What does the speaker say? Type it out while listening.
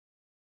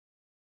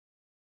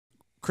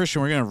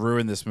Christian, we're going to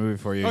ruin this movie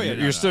for you. Oh, yeah,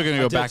 You're still going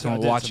to go back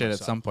and watch it at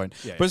myself. some point.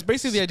 Yeah, but it's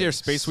basically the idea of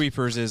Space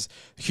Sweepers is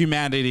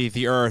humanity,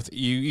 the Earth.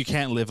 You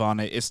can't live on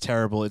it. It's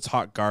terrible. It's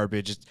hot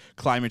garbage. It's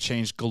climate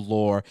change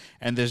galore.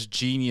 And this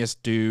genius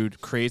dude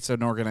creates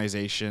an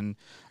organization.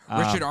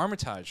 Richard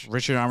Armitage. From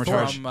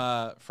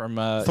Thorin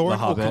The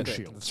Hobbit.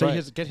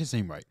 Oakenshield. Get his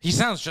name right. He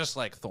sounds just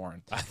like Thorin,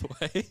 by the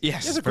way.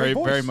 Yes,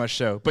 very much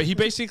so. But he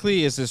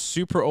basically is this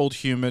super old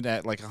human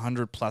at like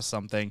 100 plus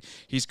something.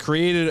 He's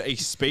created a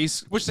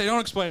space, which they don't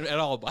explain at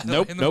all. By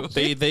the way, nope.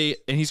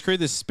 And he's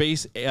created this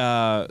space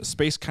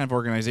kind of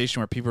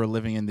organization where people are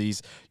living in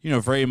these,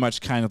 very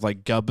much kind of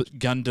like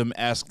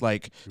Gundam-esque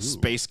like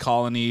space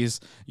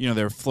colonies.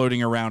 They're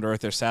floating around Earth,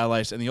 they're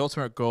satellites, and the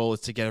ultimate goal is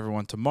to get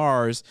everyone to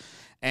Mars.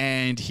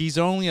 And he's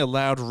only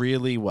allowed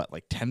really,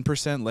 like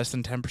 10%, less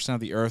than 10% of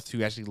the Earth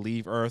to actually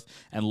leave Earth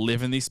and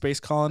live in these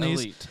space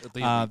colonies. The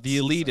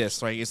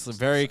elitists, right? It's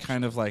very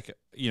kind of like,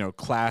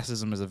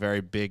 classism is a very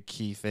big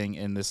key thing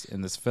in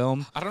this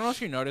film. I don't know if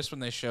you noticed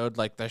when they showed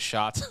like the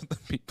shots of the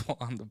people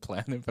on the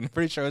planet, but I'm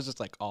pretty sure it's just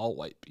like all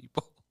white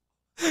people.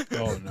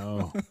 Oh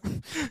no!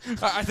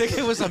 I think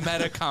it was a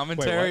meta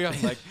commentary on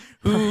like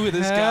who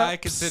this guy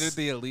considered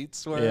the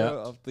elites were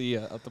of the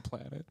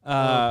planet.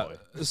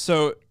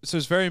 So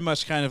it's very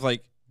much kind of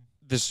like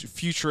this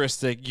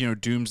futuristic,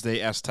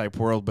 doomsday-esque type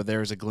world, but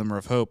there is a glimmer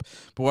of hope.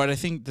 But what I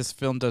think this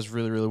film does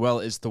really, really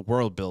well is the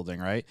world building,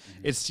 right?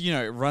 Mm-hmm. It's,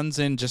 it runs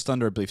in just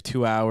under, I believe,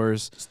 2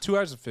 hours. It's 2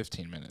 hours and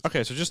 15 minutes.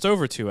 Okay, so just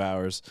over 2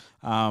 hours.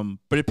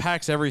 But it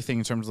packs everything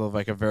in terms of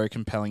like a very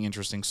compelling,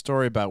 interesting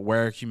story about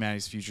where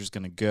humanity's future is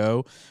going to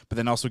go, but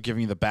then also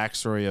giving you the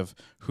backstory of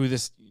who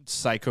this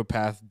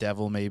psychopath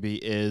devil maybe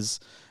is,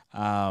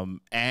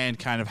 and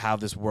kind of how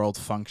this world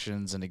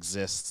functions and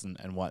exists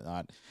and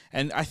whatnot.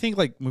 And I think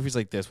like movies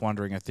like this,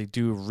 Wandering Earth, they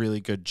do a really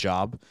good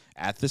job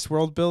at this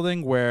world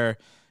building where,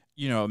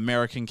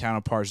 American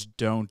counterparts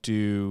don't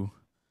do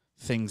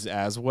things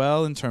as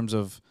well in terms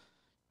of,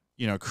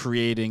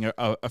 creating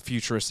a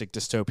futuristic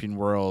dystopian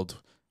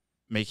world,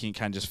 making it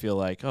kind of just feel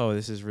like, oh,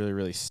 this is really,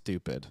 really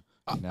stupid.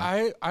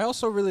 I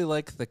also really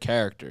like the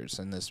characters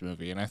in this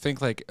movie. And I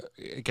think, like,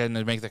 again,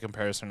 to make the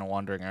comparison to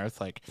Wandering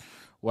Earth, like,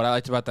 what I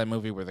liked about that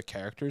movie were the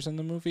characters in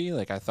the movie.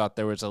 Like, I thought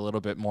there was a little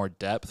bit more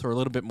depth or a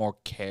little bit more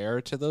care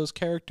to those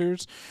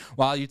characters.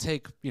 While you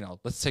take,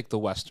 let's take the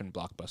Western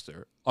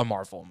blockbuster, a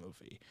Marvel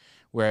movie,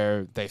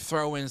 where they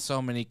throw in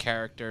so many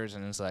characters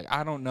and it's like,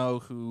 I don't know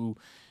who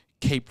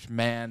Caped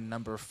Man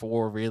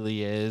 #4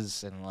 really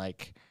is. And,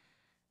 like,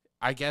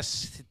 I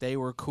guess they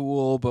were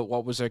cool, but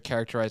what was their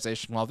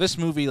characterization? Well, this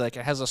movie, like,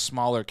 it has a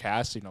smaller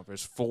cast.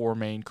 There's 4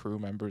 main crew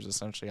members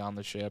essentially on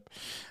the ship,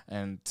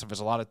 and so there's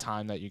a lot of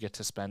time that you get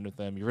to spend with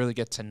them. You really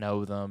get to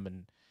know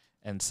them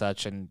and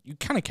such, and you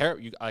kind of care.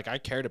 I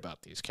cared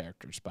about these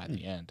characters by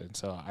the end, and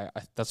so I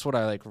that's what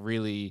I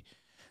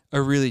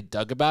really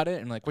dug about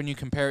it. And like when you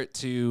compare it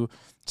to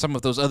some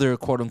of those other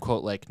quote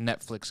unquote like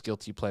Netflix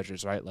guilty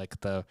pleasures, right? Like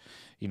the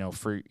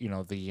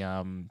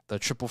the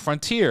Triple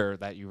Frontier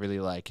that you really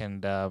like,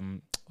 and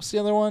what's the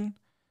other one?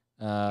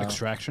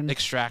 Extraction,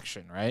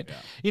 right?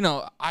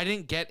 Yeah. I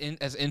didn't get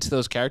as into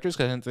those characters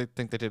because I didn't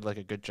think they did like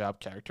a good job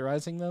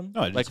characterizing them.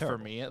 No, like terrible.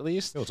 For me at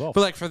least. It was awful.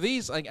 But like for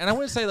these, like, and I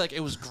wouldn't say like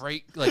it was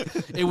great, like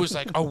it was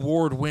like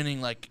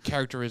award-winning like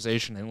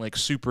characterization and like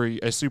super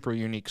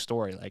unique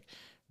story, like.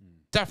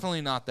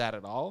 Definitely not that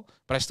at all,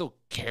 but I still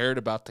cared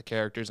about the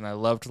characters and I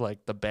loved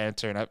like the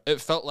banter, and it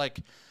felt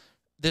like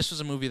this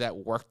was a movie that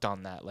worked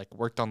on that, like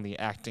worked on the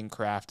acting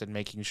craft and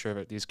making sure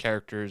that these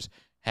characters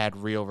had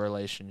real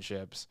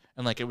relationships,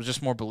 and like it was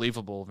just more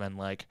believable than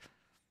like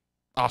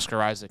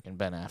Oscar Isaac and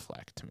Ben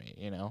Affleck to me,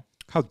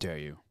 How dare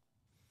you?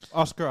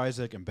 Oscar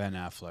Isaac and Ben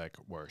Affleck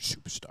were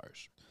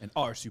superstars and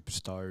are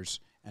superstars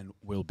and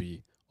will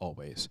be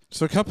always.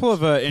 So a couple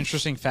of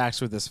interesting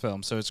facts with this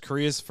film. So it's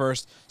Korea's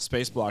first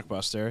space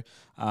blockbuster.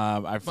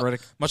 I've read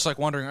much like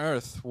Wandering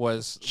Earth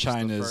was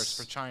China's the first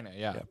for China.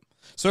 Yeah.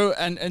 So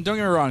and don't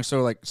get me wrong.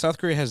 So like South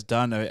Korea has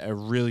done a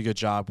really good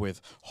job with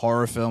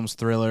horror films,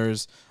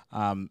 thrillers,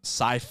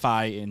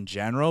 sci-fi in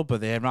general, but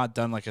they have not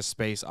done like a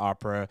space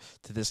opera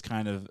to this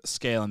kind of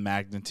scale and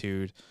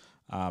magnitude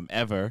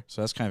ever.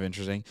 So that's kind of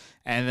interesting.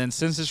 And then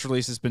since its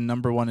release, it's been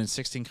 #1 in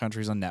 16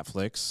 countries on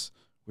Netflix,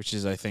 which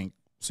is I think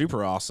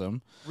super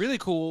awesome. Really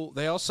cool.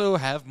 They also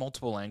have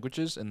multiple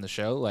languages in the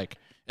show, like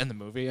in the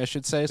movie, I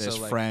should say. There's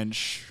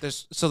French.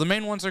 So the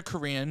main ones are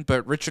Korean,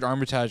 but Richard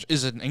Armitage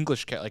is an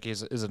English cat. Like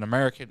is an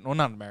American. Well,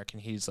 not American.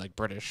 He's like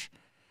British.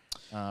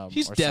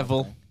 He's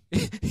devil.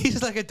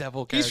 He's like a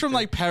devil character. He's from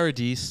like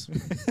Paradise.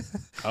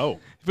 Oh.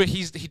 But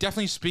he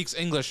definitely speaks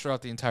English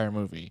throughout the entire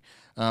movie.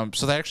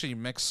 So they actually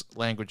mix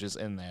languages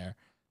in there.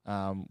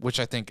 Which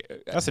I think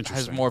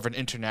has more of an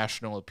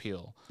international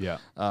appeal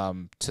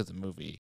to the movie.